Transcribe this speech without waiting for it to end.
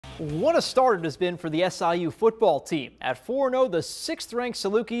What a start it has been for the SIU football team. At 4-0, the 6th-ranked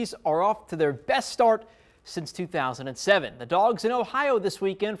Salukis are off to their best start since 2007. The Dogs in Ohio this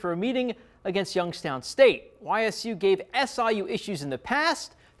weekend for a meeting against Youngstown State. YSU gave SIU issues in the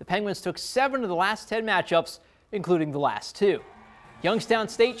past. The Penguins took 7 of the last 10 matchups, including the last 2. Youngstown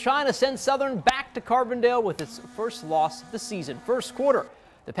State trying to send Southern back to Carbondale with its first loss of the season. First quarter,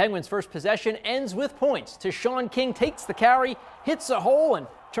 the Penguins' first possession ends with points. Sean King takes the carry, hits a hole, and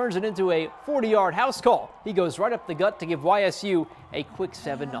turns it into a 40-yard house call. He goes right up the gut to give YSU a quick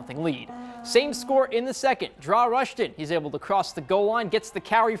 7-0 lead. Same score in the second. Draw Rushton. He's able to cross the goal line, gets the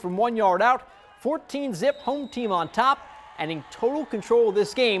carry from 1 yard out. 14-zip, home team on top, and in total control of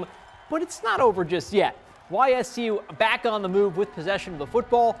this game. But it's not over just yet. YSU back on the move with possession of the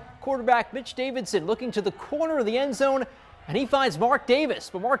football. Quarterback Mitch Davidson looking to the corner of the end zone, and he finds Mark Davis.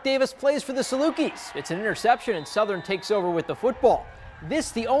 But Mark Davis plays for the Salukis. It's an interception, and Southern takes over with the football.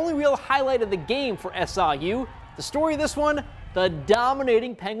 This the only real highlight of the game for SIU. The story of this one, the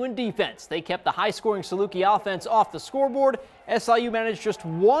dominating Penguin defense. They kept the high-scoring Saluki offense off the scoreboard. SIU managed just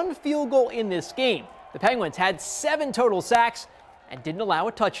 1 field goal in this game. The Penguins had 7 total sacks and didn't allow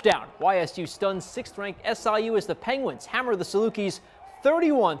a touchdown. YSU stuns 6th-ranked SIU as the Penguins hammer the Salukis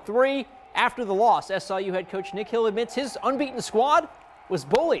 31-3. After the loss, SIU head coach Nick Hill admits his unbeaten squad was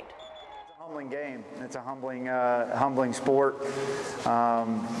bullied. Humbling game. It's a humbling sport.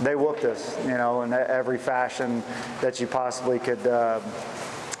 They whooped us, in every fashion that you possibly could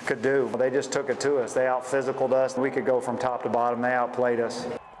do. They just took it to us. They out-physicaled us. We could go from top to bottom. They outplayed us.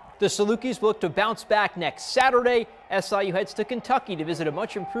 The Salukis look to bounce back next Saturday. SIU heads to Kentucky to visit a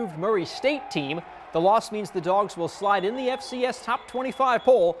much-improved Murray State team. The loss means the Dogs will slide in the FCS Top 25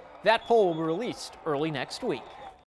 poll. That poll will be released early next week.